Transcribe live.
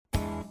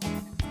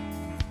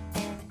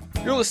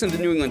You're listening to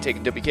New England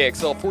Take,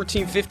 WKXL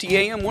 1450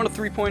 AM,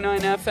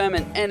 103.9 FM,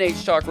 and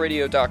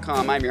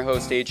NHTalkRadio.com. I'm your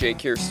host, AJ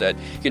Kierstead.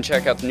 You can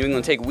check out the New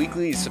England Take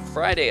weeklies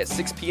Friday at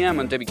 6 p.m.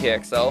 on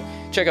WKXL.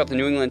 Check out the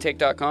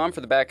NewEnglandTake.com for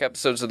the back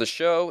episodes of the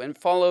show, and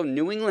follow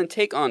New England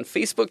Take on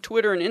Facebook,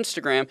 Twitter, and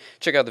Instagram.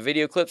 Check out the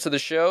video clips of the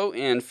show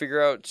and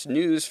figure out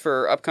news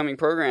for upcoming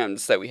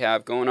programs that we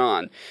have going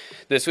on.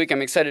 This week,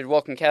 I'm excited to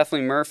welcome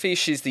Kathleen Murphy.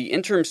 She's the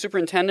interim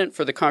superintendent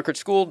for the Concord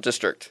School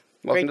District.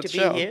 Welcome Great to to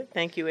the show. be here.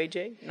 Thank you,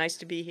 AJ. Nice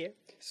to be here.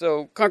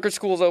 So Concord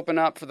schools open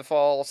up for the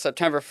fall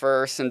September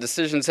 1st, and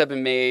decisions have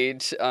been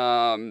made.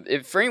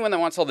 For anyone that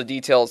wants all the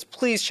details,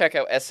 please check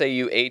out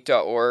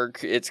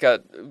sau8.org. It's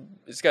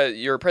got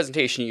your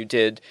presentation you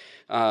did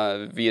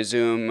via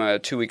Zoom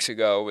 2 weeks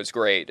ago was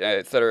great.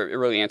 I thought it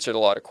really answered a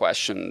lot of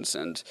questions.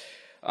 And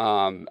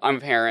I'm a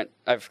parent.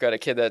 I've got a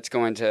kid that's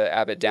going to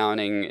Abbott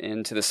Downing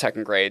into the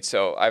second grade,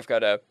 so I've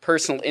got a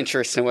personal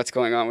interest in what's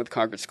going on with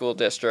Concord School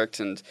District,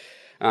 and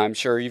I'm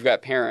sure you've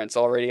got parents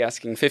already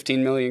asking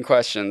 15 million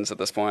questions at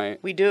this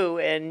point. We do,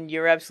 and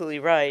you're absolutely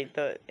right.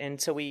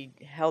 And so we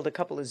held a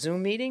couple of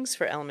Zoom meetings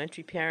for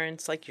elementary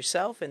parents like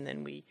yourself, and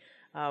then we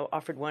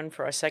offered one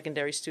for our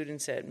secondary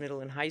students at middle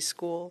and high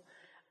school.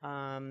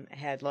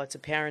 Had lots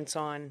of parents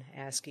on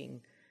asking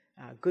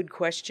good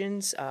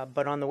questions,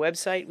 but on the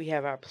website we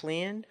have our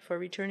plan for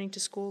returning to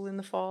school in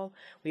the fall.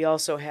 We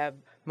also have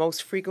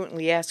most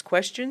frequently asked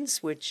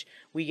questions, which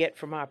we get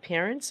from our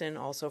parents and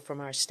also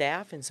from our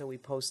staff, and so we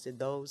posted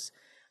those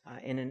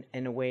in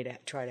a way to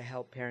try to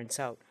help parents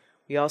out.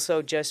 We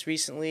also just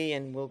recently,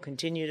 and will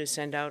continue to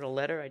send out a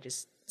letter, I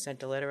just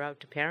sent a letter out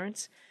to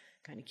parents,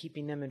 kind of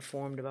keeping them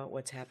informed about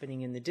what's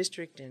happening in the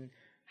district and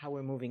how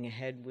we're moving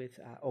ahead with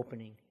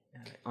opening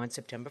on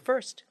September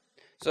 1st.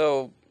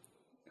 So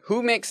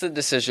who makes the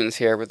decisions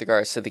here with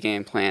regards to the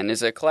game plan?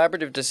 Is it a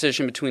collaborative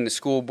decision between the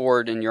school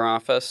board and your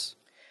office?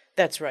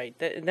 That's right.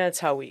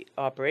 That's how we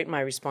operate. My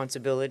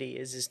responsibility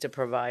is to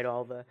provide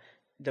all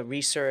the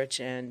research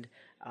and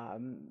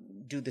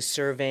do the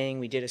surveying.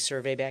 We did a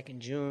survey back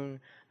in June.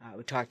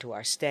 We talked to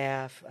our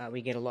staff.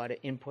 We get a lot of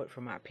input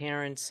from our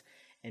parents.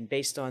 And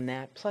based on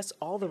that, plus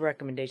all the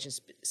recommendations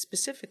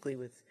specifically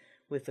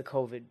with the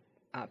COVID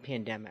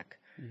pandemic,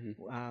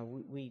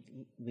 we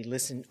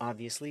listen,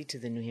 obviously, to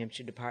the New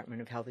Hampshire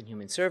Department of Health and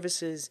Human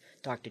Services.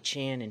 Dr.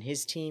 Chan and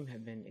his team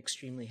have been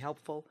extremely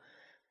helpful.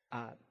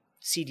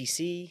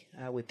 CDC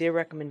with their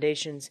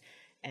recommendations,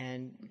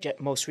 and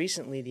most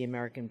recently the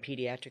American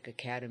Pediatric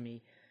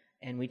Academy.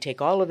 And we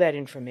take all of that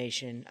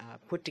information,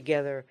 put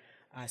together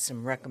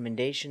some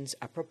recommendations,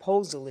 a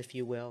proposal, if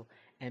you will,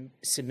 and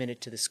submit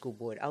it to the school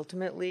board.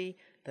 Ultimately,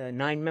 the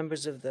 9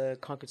 members of the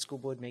Concord School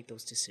Board make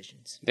those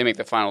decisions. They make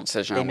the final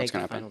decision on what's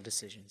going to happen. They make the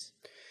final decisions.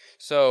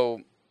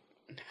 So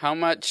how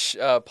much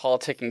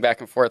politicking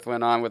back and forth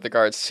went on with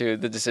regards to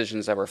the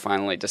decisions that were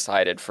finally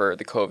decided for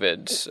the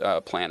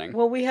COVID planning?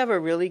 Well, we have a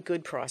really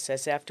good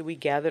process after we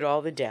gathered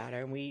all the data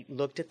and we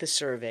looked at the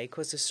survey,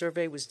 because the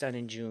survey was done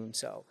in June.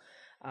 So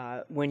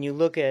when you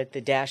look at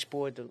the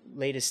dashboard, the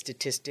latest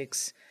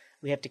statistics,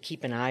 we have to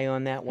keep an eye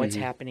on that, what's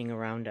happening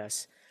around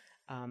us,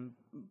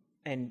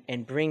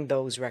 and bring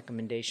those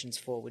recommendations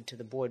forward to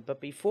the board.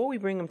 But before we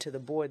bring them to the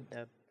board,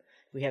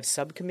 we have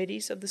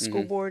subcommittees of the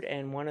school board,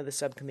 and one of the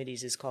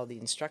subcommittees is called the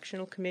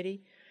Instructional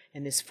Committee,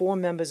 and there's 4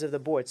 members of the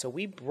board. So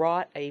we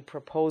brought a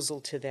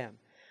proposal to them.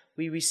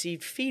 We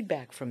received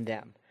feedback from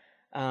them,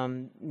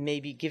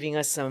 maybe giving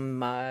us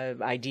some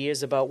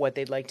ideas about what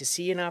they'd like to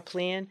see in our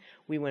plan.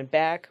 We went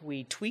back,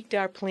 we tweaked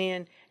our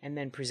plan, and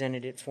then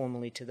presented it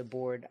formally to the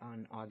board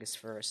on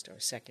August 1st or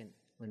 2nd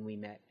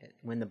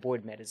when the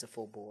board met as a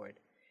full board.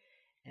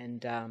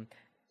 And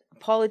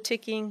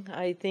politicking,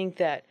 I think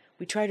that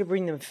we try to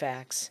bring them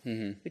facts.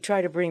 We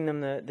try to bring them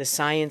the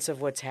science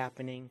of what's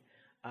happening,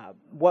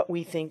 what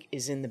we think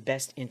is in the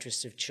best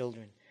interest of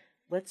children.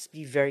 Let's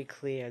be very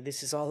clear.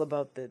 This is all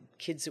about the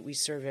kids that we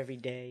serve every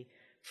day,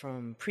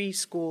 from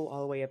preschool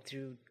all the way up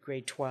through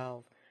grade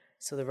 12.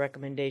 So the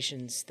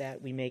recommendations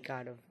that we make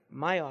out of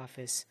my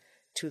office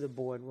to the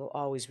board will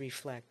always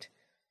reflect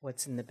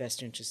what's in the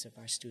best interest of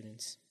our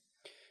students.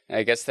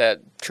 I guess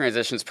that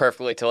transitions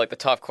perfectly to the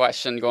top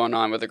question going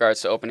on with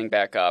regards to opening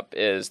back up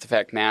is the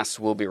fact masks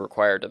will be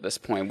required at this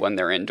point when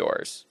they're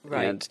indoors.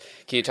 Right. And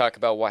can you talk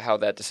about how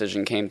that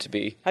decision came to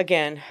be?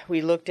 Again,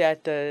 we looked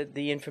at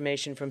the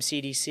information from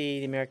CDC,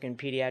 the American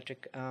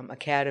Pediatric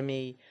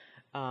Academy,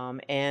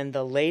 and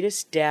the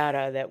latest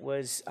data that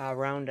was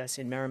around us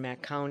in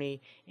Merrimack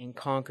County, in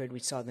Concord. We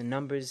saw the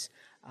numbers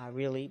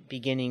really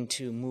beginning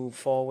to move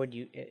forward.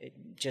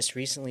 Just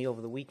recently,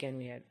 over the weekend,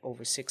 we had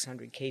over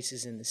 600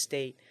 cases in the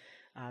state.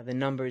 The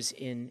numbers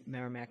in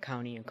Merrimack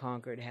County and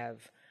Concord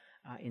have,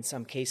 in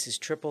some cases,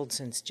 tripled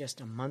since just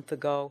a month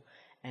ago.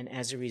 And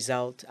as a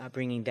result,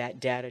 bringing that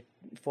data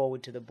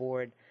forward to the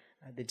board,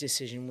 the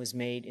decision was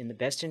made in the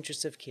best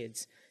interest of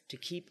kids to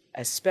keep,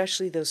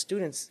 especially those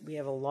students. We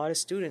have a lot of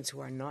students who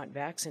are not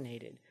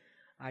vaccinated.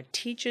 Our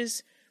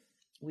teachers,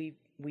 we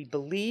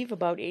believe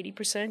about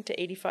 80% to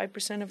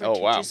 85% of our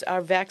teachers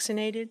are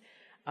vaccinated.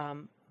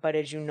 But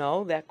as you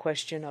know, that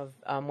question of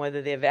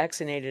whether they're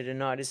vaccinated or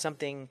not is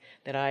something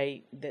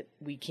that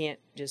we can't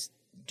just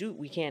do.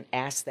 We can't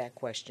ask that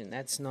question.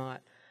 That's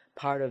not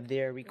part of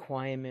their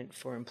requirement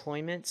for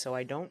employment. So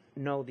I don't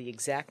know the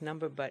exact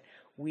number, but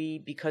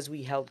because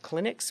we held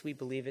clinics, we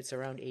believe it's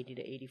around 80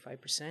 to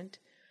 85%.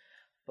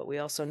 But we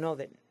also know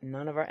that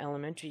none of our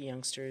elementary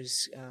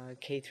youngsters,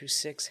 K through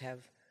 6,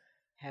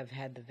 have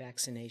had the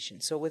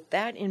vaccination. So with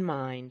that in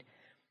mind,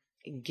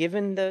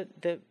 given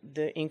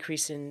the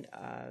increase in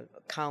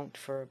count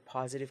for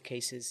positive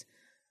cases,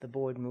 the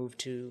board moved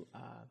to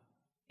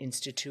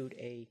institute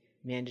a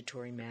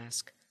mandatory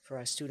mask for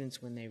our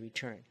students when they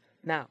return.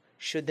 Now,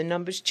 should the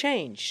numbers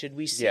change? Should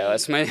we see? Yeah,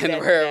 that's my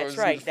where I was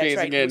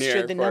phasing in here.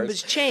 Should the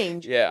numbers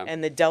change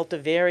and the Delta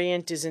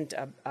variant isn't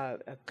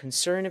a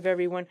concern of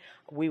everyone,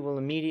 we will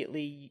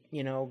immediately,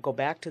 go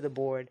back to the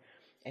board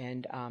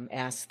and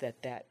ask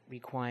that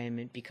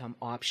requirement become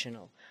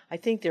optional. I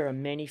think there are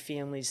many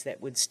families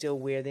that would still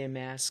wear their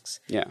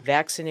masks,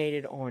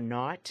 vaccinated or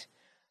not,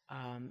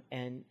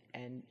 and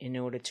in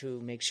order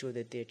to make sure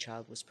that their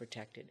child was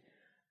protected.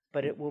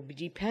 But it will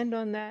depend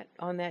on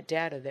that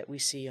data that we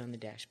see on the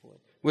dashboard.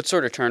 What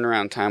sort of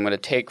turnaround time would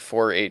it take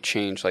for a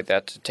change like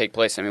that to take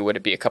place? I mean, would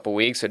it be a couple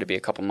weeks? Would it be a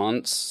couple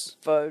months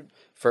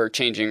for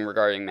changing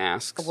regarding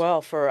masks?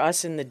 Well, for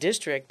us in the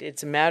district,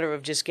 it's a matter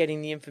of just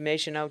getting the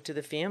information out to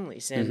the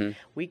families. And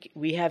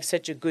we have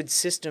such a good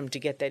system to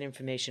get that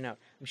information out.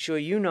 I'm sure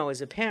you know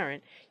as a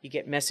parent, you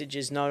get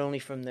messages not only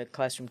from the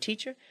classroom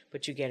teacher,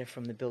 but you get it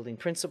from the building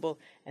principal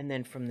and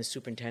then from the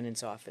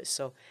superintendent's office.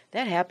 So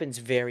that happens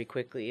very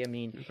quickly. I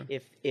mean,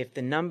 if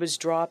the numbers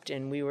dropped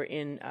and we were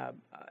in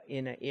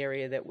an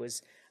area that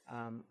was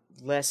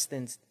less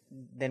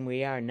than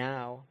we are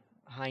now,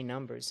 high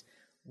numbers,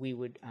 we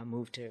would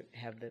move to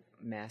have the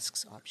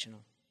masks optional.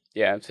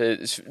 Yeah,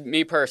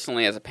 me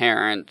personally as a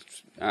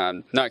parent,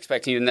 not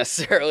expecting you to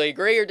necessarily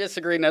agree or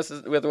disagree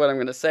with what I'm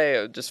going to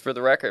say, just for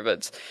the record,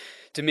 but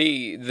to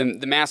me,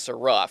 the masks are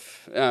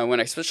rough,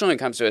 especially when it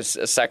comes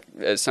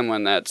to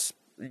someone that's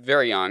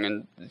very young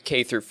and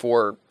K through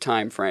 4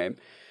 time frame,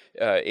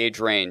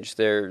 age range.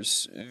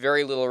 There's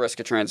very little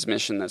risk of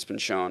transmission that's been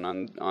shown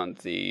on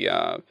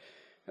the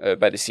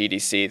by the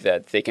CDC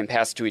that they can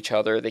pass to each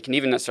other. They can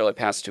even necessarily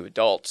pass to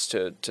adults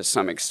to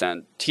some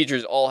extent.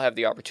 Teachers all have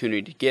the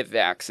opportunity to get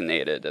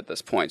vaccinated at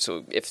this point.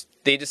 So if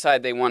they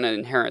decide they want to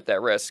inherit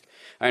that risk,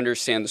 I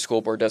understand the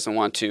school board doesn't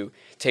want to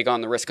take on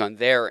the risk on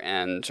their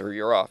end, or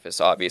your office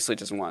obviously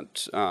doesn't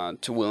want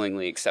to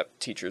willingly accept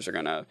teachers are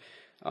going to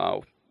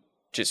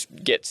just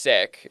get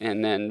sick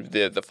and then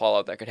the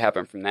fallout that could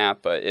happen from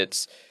that. But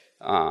it's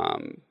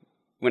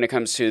when it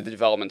comes to the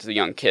development of the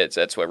young kids,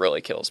 that's what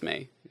really kills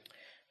me.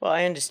 Well,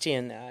 I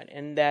understand that,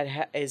 and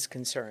that is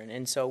concern.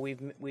 And so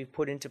we've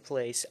put into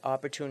place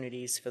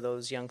opportunities for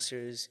those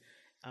youngsters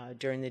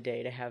during the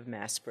day to have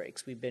mask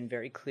breaks. We've been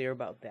very clear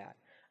about that.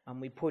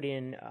 We put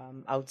in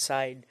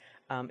outside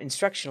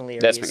instructional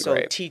areas. That's been so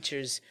great.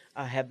 Teachers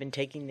have been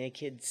taking their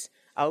kids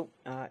out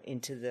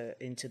into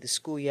the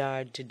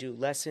schoolyard to do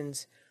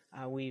lessons.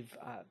 We've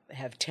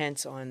have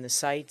tents on the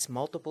sites,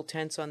 multiple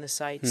tents on the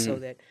sites, so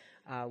that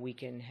we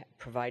can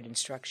provide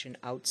instruction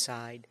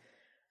outside.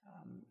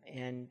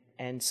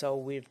 And so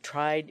we've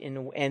tried,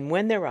 and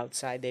when they're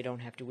outside, they don't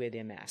have to wear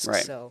their masks.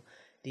 Right. So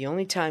the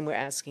only time we're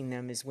asking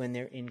them is when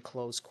they're in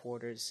closed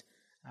quarters,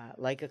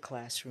 like a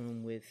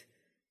classroom with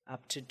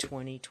up to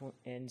 20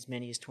 and as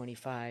many as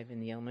 25 in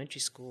the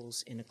elementary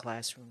schools in a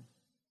classroom,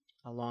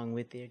 along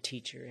with their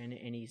teacher and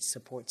any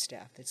support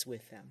staff that's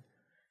with them.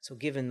 So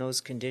given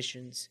those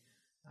conditions,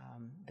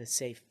 the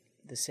safe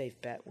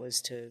bet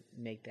was to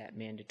make that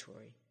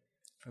mandatory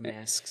for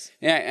masks.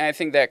 Yeah, I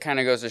think that kind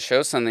of goes to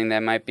show something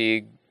that might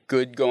be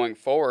good going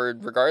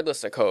forward,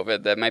 regardless of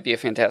COVID. That might be a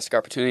fantastic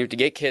opportunity to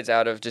get kids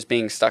out of just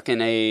being stuck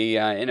in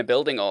a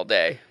building all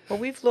day. Well,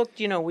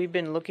 we've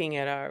been looking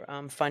at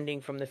our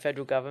funding from the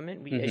federal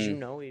government. As you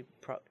know,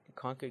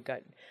 Concord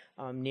got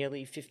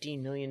nearly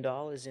 $15 million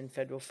in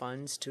federal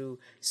funds to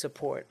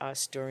support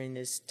us during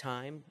this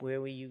time, where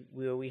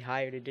we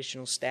hired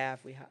additional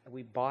staff.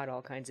 We bought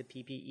all kinds of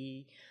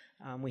PPE.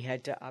 We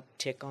had to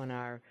uptick on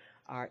our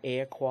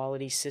air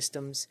quality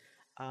systems.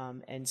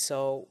 And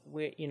so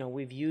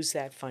we've used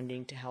that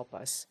funding to help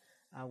us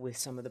with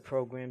some of the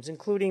programs,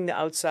 including the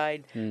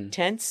outside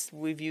tents.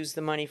 We've used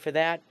the money for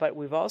that, but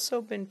we've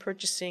also been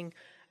purchasing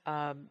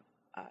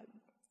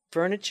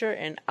furniture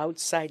and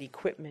outside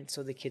equipment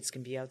so the kids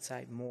can be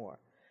outside more.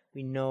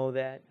 We know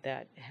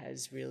that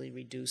has really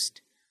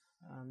reduced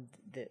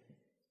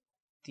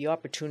the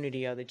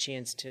opportunity or the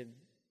chance to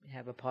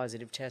have a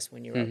positive test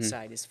when you're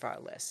outside is far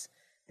less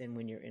than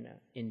when you're in an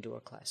indoor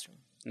classroom.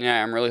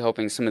 Yeah, I'm really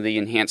hoping some of the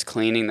enhanced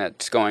cleaning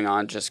that's going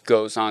on just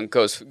goes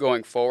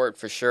going forward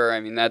for sure. I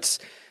mean, that's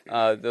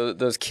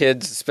those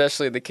kids,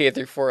 especially the K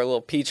through 4, a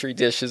little petri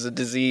dishes of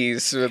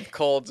disease with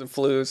colds and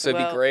flus. So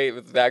it'd be great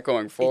with that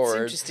going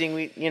forward. It's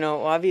interesting.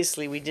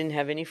 Obviously we didn't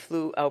have any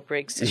flu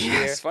outbreaks this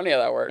year. It's funny how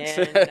that works.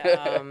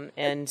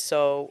 And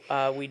so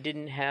we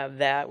didn't have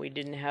that. We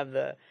didn't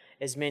have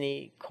as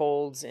many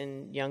colds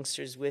and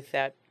youngsters with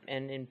that.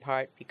 and in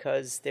part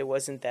because there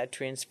wasn't that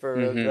transfer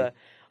Mm-hmm.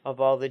 of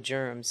all the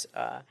germs.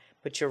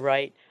 But you're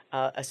right,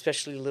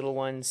 especially little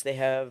ones, they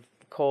have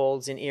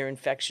colds and ear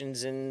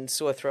infections and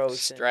sore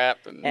throats Strap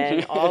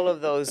and all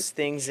of those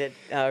things that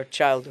are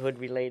childhood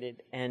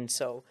related. And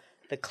so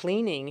the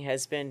cleaning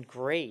has been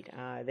great.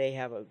 They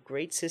have a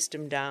great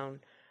system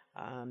down.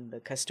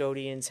 The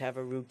custodians have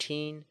a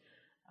routine.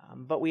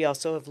 But we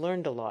also have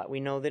learned a lot. We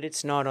know that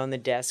it's not on the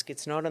desk,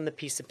 it's not on the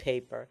piece of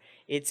paper,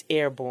 it's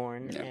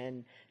airborne. Yeah.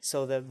 And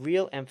so the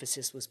real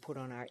emphasis was put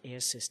on our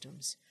air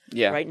systems.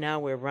 Yeah. Right now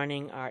we're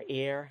running our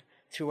air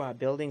through our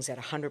buildings at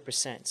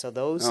 100%. So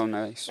those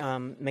nice.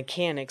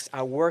 Mechanics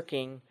are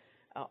working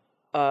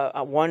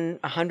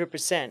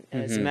 100%.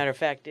 As a matter of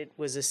fact, it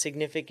was a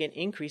significant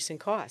increase in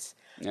costs.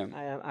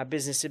 Yeah. Our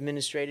business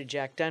administrator,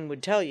 Jack Dunn,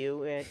 would tell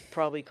you it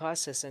probably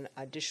cost us an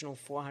additional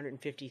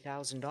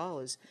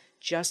 $450,000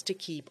 just to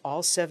keep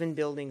all 7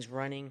 buildings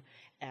running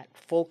at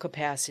full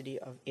capacity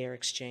of air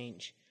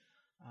exchange.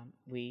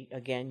 We,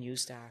 again,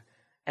 used our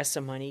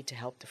ESSA money to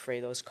help defray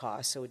those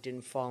costs so it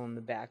didn't fall on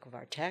the back of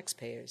our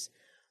taxpayers,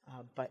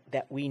 but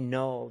that we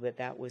know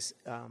that was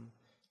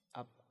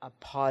a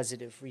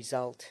positive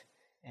result,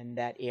 and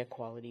that air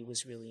quality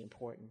was really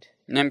important.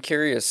 And I'm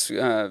curious,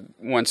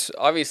 once,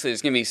 obviously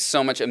there's going to be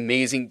so much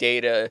amazing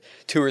data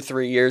 2 or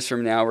 3 years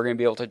from now we're going to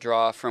be able to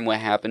draw from what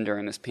happened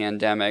during this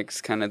pandemic.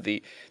 It's kind of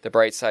the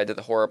bright side to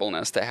the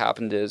horribleness that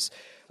happened is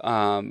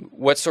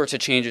what sorts of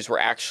changes were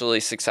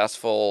actually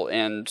successful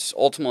and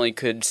ultimately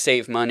could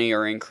save money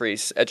or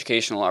increase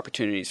educational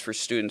opportunities for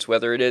students,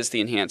 whether it is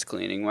the enhanced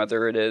cleaning,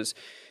 whether it is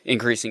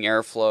increasing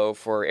airflow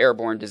for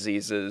airborne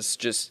diseases,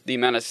 just the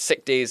amount of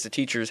sick days the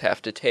teachers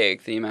have to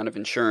take, the amount of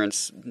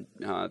insurance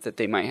that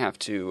they might have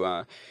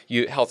to,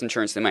 health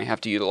insurance they might have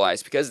to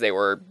utilize because they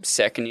were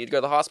sick and need to go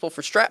to the hospital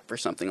for strep or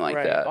something like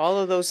right. that. All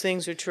of those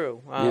things are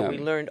true. Yeah. We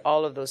learned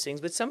all of those things,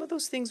 but some of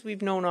those things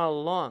we've known all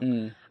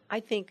along.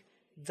 I think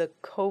the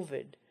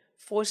COVID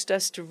forced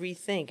us to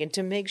rethink and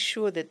to make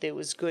sure that there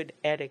was good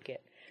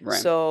etiquette. Right.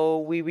 So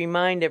we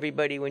remind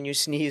everybody when you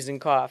sneeze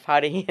and cough how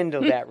to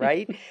handle that,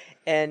 right?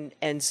 And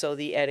so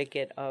the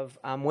etiquette of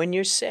when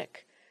you're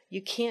sick,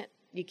 you can't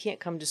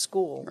come to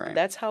school. Right.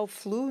 That's how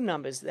flu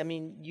numbers. I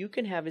mean, you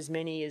can have as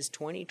many as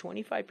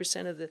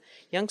 25% of the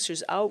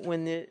youngsters out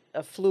when the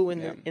flu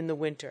in the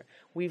winter.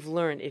 We've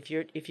learned if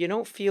you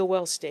don't feel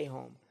well, stay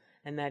home,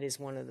 and that is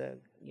one of the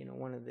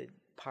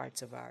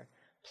parts of our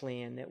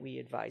plan that we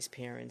advise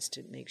parents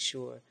to make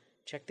sure.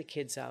 Check the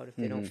kids out. If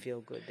they don't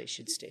feel good, they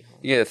should stay home.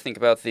 Yeah, think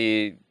about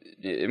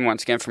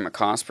once again, from a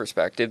cost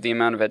perspective, the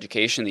amount of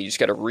education that you just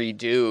got to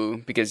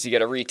redo because you got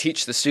to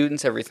reteach the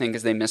students everything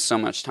because they miss so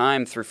much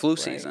time through flu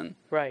season.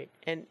 Right,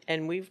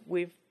 and we've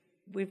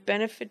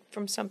benefited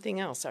from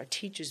something else. Our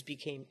teachers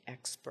became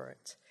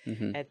experts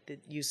at the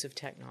use of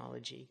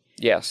technology.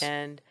 Yes.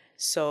 And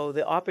so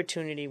the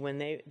opportunity when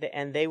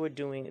they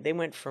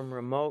went from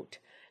remote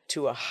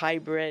to a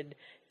hybrid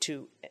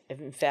to,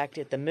 in fact,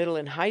 at the middle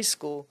and high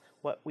school,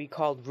 what we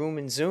called room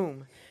and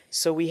Zoom.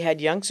 So we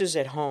had youngsters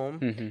at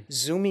home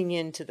zooming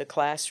into the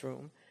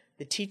classroom.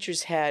 The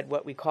teachers had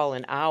what we call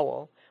an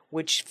owl,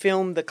 which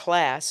filmed the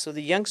class, so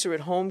the youngster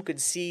at home could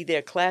see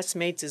their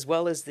classmates as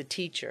well as the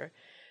teacher.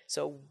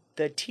 So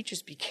the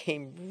teachers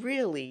became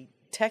really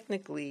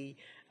technically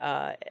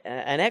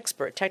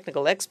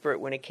technical expert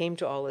when it came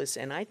to all this,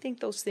 and I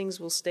think those things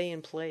will stay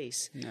in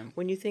place. Yeah.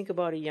 When you think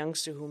about a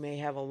youngster who may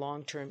have a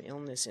long-term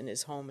illness in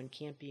his home and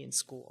can't be in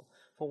school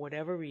for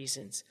whatever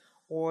reasons,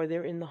 or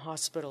they're in the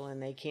hospital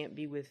and they can't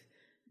be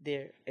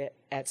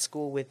at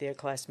school with their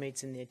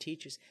classmates and their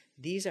teachers,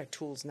 these are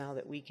tools now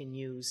that we can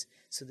use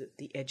so that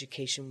the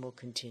education will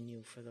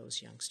continue for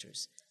those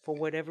youngsters for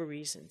whatever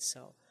reasons.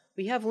 So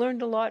we have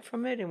learned a lot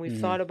from it, and we've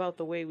thought about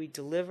the way we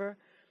deliver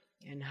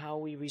and how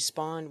we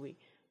respond. We've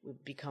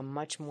become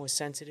much more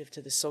sensitive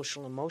to the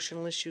social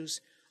emotional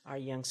issues. Our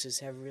youngsters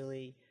have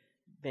really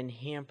been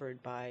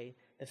hampered by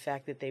the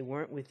fact that they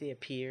weren't with their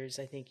peers.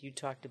 I think you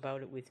talked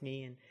about it with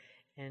me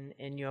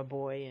and your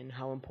boy, and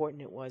how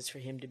important it was for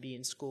him to be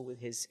in school with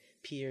his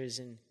peers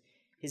and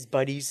his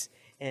buddies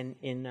and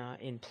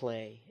in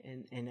play.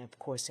 And of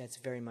course, that's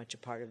very much a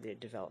part of their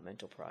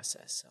developmental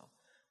process. So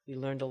we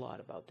learned a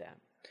lot about that.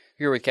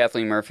 Here with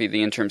Kathleen Murphy,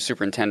 the interim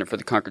superintendent for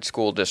the Concord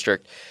School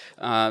District.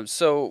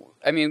 So,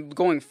 I mean,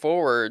 going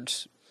forward,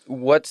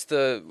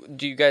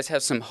 do you guys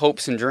have some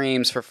hopes and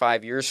dreams for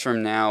 5 years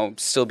from now,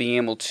 still being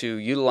able to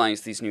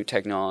utilize these new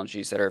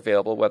technologies that are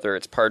available, whether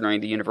it's partnering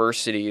the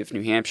University of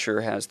New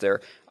Hampshire has their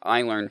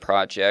iLearn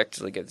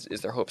project, like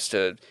is there hopes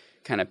to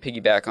kind of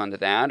piggyback onto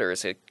that, or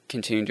is it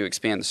continuing to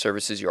expand the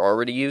services you're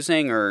already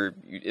using, or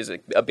is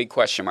it a big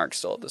question mark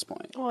still at this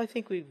point? Well, I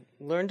think we've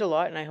learned a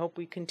lot, and I hope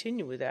we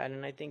continue with that,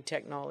 and I think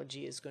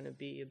technology is going to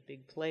be a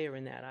big player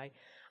in that.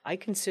 I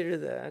consider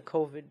the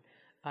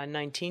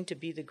COVID-19 to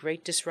be the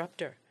great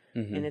disruptor,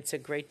 and it's a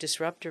great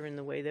disruptor in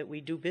the way that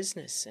we do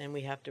business, and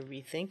we have to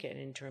rethink it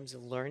in terms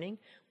of learning.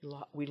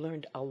 We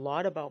learned a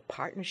lot about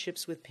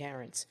partnerships with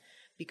parents,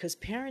 because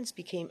parents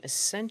became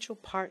essential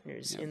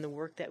partners in the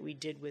work that we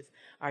did with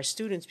our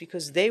students,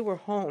 because they were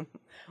home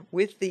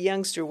with the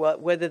youngster,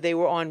 whether they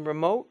were on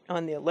remote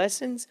on their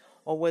lessons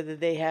or whether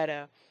they had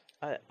an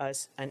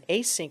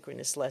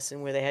asynchronous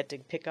lesson where they had to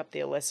pick up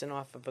their lesson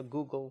off of a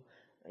Google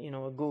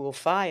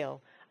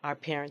file. Our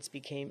parents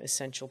became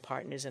essential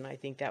partners, and I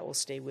think that will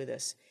stay with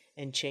us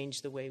and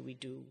change the way we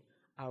do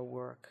our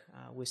work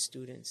with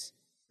students.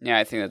 Yeah,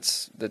 I think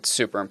that's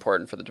super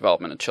important for the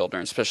development of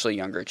children, especially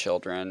younger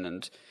children,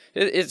 and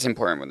it's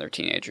important when they're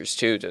teenagers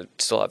too to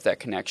still have that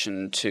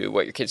connection to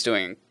what your kid's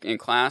doing in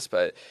class.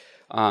 But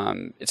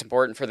it's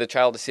important for the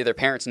child to see their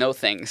parents know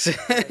things.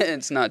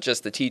 It's not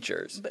just the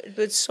teachers.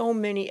 But so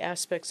many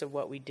aspects of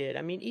what we did.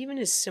 I mean, even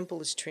as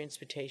simple as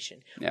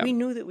transportation. Yeah. We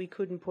knew that we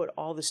couldn't put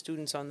all the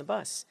students on the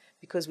bus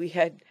because we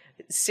had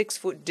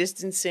 6-foot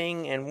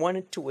distancing and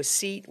one to a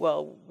seat.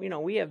 Well,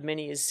 we have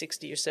many as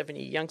 60 or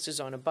 70 youngsters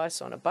on a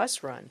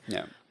bus run.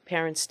 Yeah.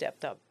 Parents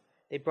stepped up.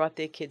 They brought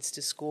their kids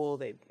to school.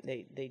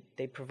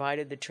 They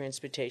provided the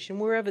transportation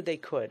wherever they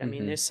could. I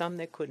mean, there's some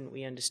that couldn't.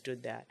 We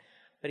understood that.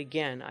 But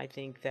again, I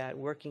think that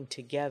working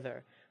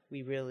together,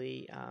 we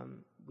really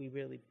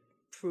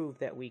proved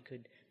that we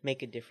could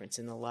make a difference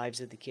in the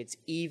lives of the kids,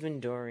 even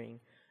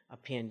during a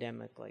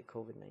pandemic like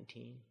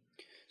COVID-19.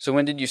 So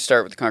when did you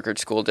start with the Concord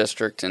School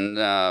District? And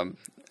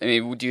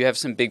do you have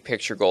some big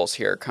picture goals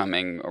here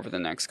coming over the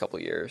next couple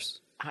of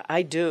years?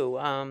 I do,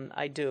 and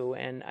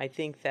I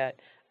think that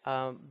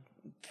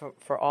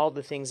for all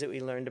the things that we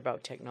learned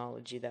about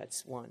technology,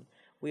 that's one.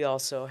 We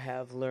also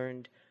have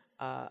learned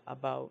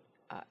about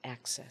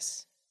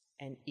access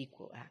and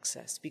equal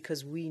access,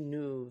 because we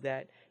knew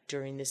that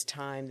during this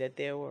time that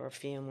there were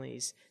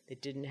families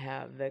that didn't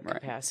have the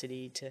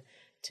capacity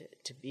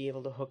to be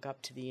able to hook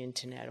up to the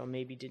internet, or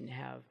maybe didn't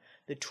have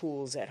the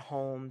tools at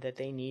home that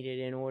they needed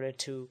in order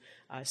to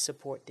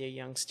support their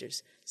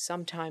youngsters.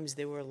 Sometimes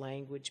there were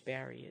language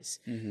barriers.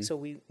 So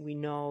we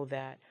know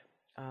that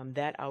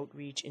that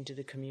outreach into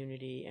the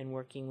community and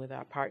working with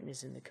our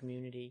partners in the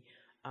community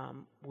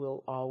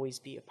will always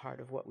be a part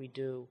of what we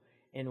do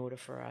in order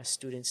for our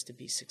students to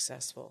be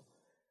successful.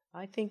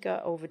 I think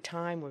over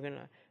time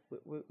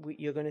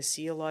you're going to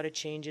see a lot of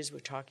changes. We're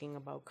talking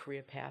about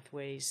career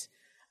pathways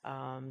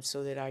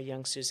so that our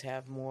youngsters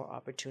have more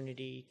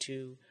opportunity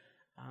to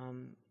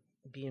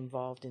be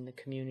involved in the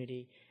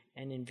community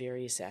and in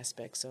various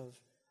aspects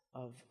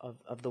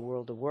of the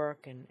world of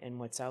work and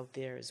what's out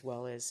there, as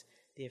well as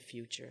their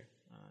future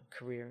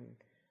career and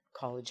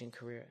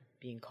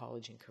being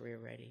college and career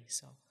ready.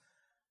 So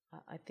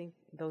I think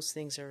those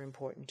things are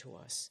important to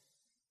us.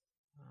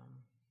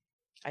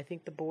 I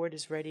think the board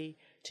is ready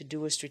to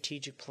do a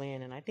strategic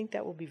plan, and I think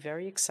that will be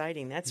very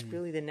exciting. That's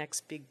really the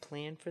next big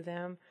plan for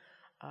them,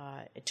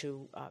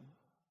 to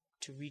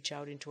reach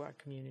out into our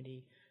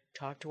community,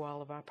 talk to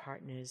all of our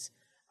partners,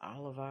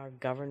 all of our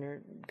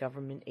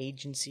government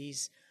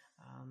agencies,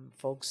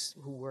 folks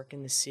who work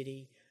in the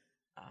city,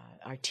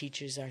 our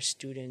teachers, our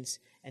students,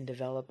 and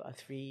develop a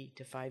 3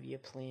 to 5 year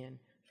plan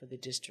for the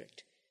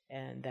district.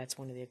 And that's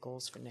one of their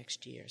goals for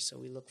next year, so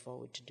we look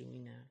forward to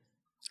doing that.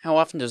 How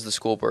often does the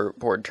school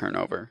board turn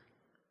over?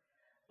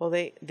 Well,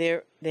 they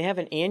have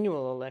an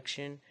annual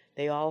election.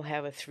 They all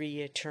have a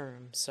 3-year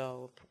term,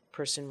 so a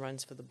person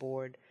runs for the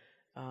board,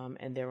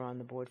 and they're on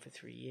the board for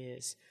 3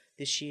 years.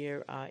 This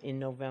year, in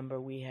November,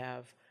 we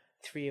have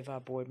 3 of our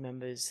board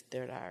members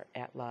that are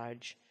at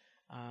large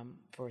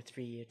for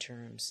 3-year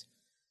terms.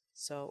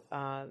 So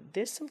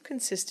there's some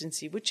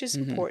consistency, which is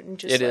important,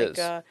 just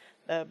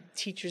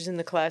teachers in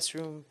the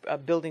classroom,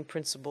 building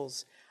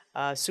principals,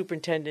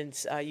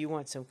 superintendents. You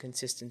want some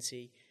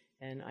consistency,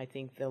 and I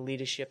think the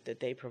leadership that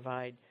they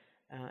provide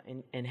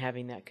and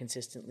having that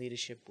consistent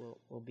leadership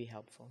will be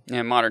helpful.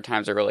 Yeah, in modern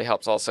times, it really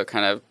helps also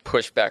kind of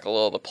push back a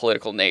little the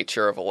political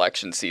nature of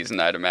election season,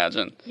 I'd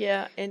imagine.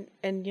 Yeah,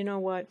 and you know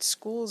what?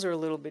 Schools are a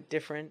little bit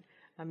different.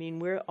 I mean,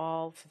 we're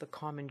all for the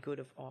common good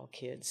of all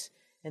kids,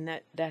 and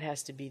that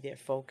has to be their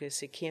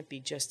focus. It can't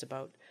be just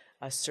about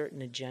a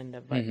certain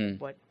agenda,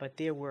 but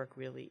their work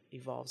really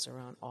evolves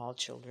around all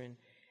children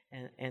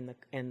and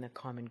the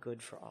common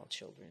good for all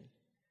children,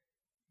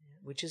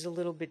 which is a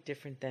little bit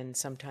different than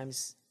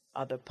sometimes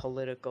other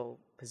political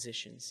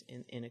positions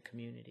in a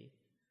community.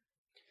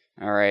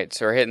 All right,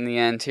 so we're hitting the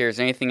end here. Is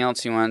there anything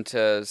else you want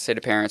to say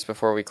to parents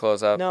before we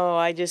close up? No,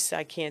 I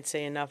can't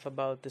say enough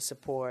about the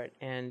support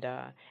and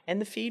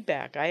the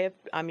feedback.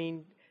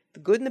 The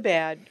good and the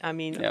bad.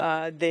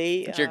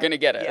 But you're gonna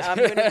get it. Yeah, I'm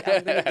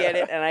gonna get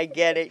it, and I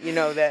get it.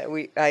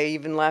 That I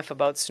even laugh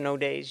about snow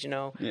days.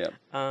 Yeah.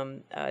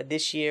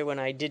 This year when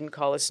I didn't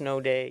call a snow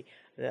day,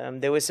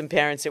 there were some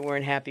parents that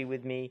weren't happy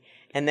with me,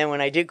 and then when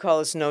I did call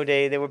a snow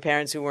day, there were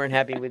parents who weren't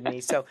happy with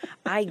me. So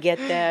I get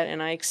that,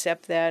 and I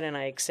accept that, and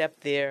I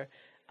accept their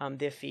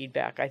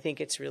feedback. I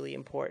think it's really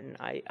important.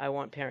 I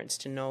want parents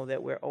to know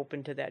that we're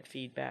open to that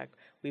feedback.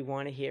 We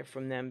want to hear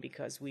from them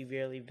because we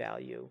really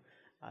value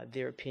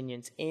their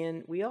opinions,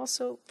 and we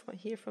also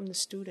hear from the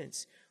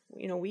students.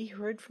 We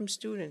heard from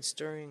students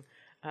during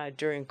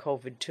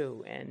COVID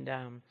too,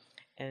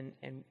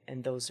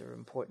 and those are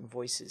important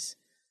voices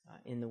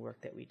in the work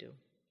that we do.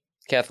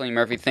 Kathleen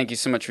Murphy, thank you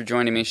so much for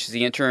joining me. She's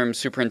the interim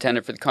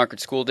superintendent for the Concord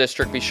School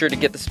District. Be sure to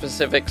get the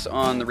specifics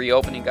on the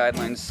reopening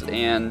guidelines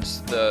and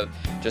the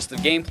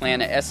game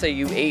plan at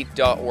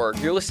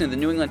sau8.org. You're listening to the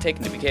New England Take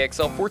to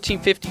WKXL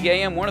 1450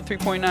 AM,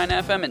 103.9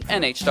 FM, and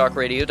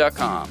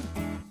nhtalkradio.com.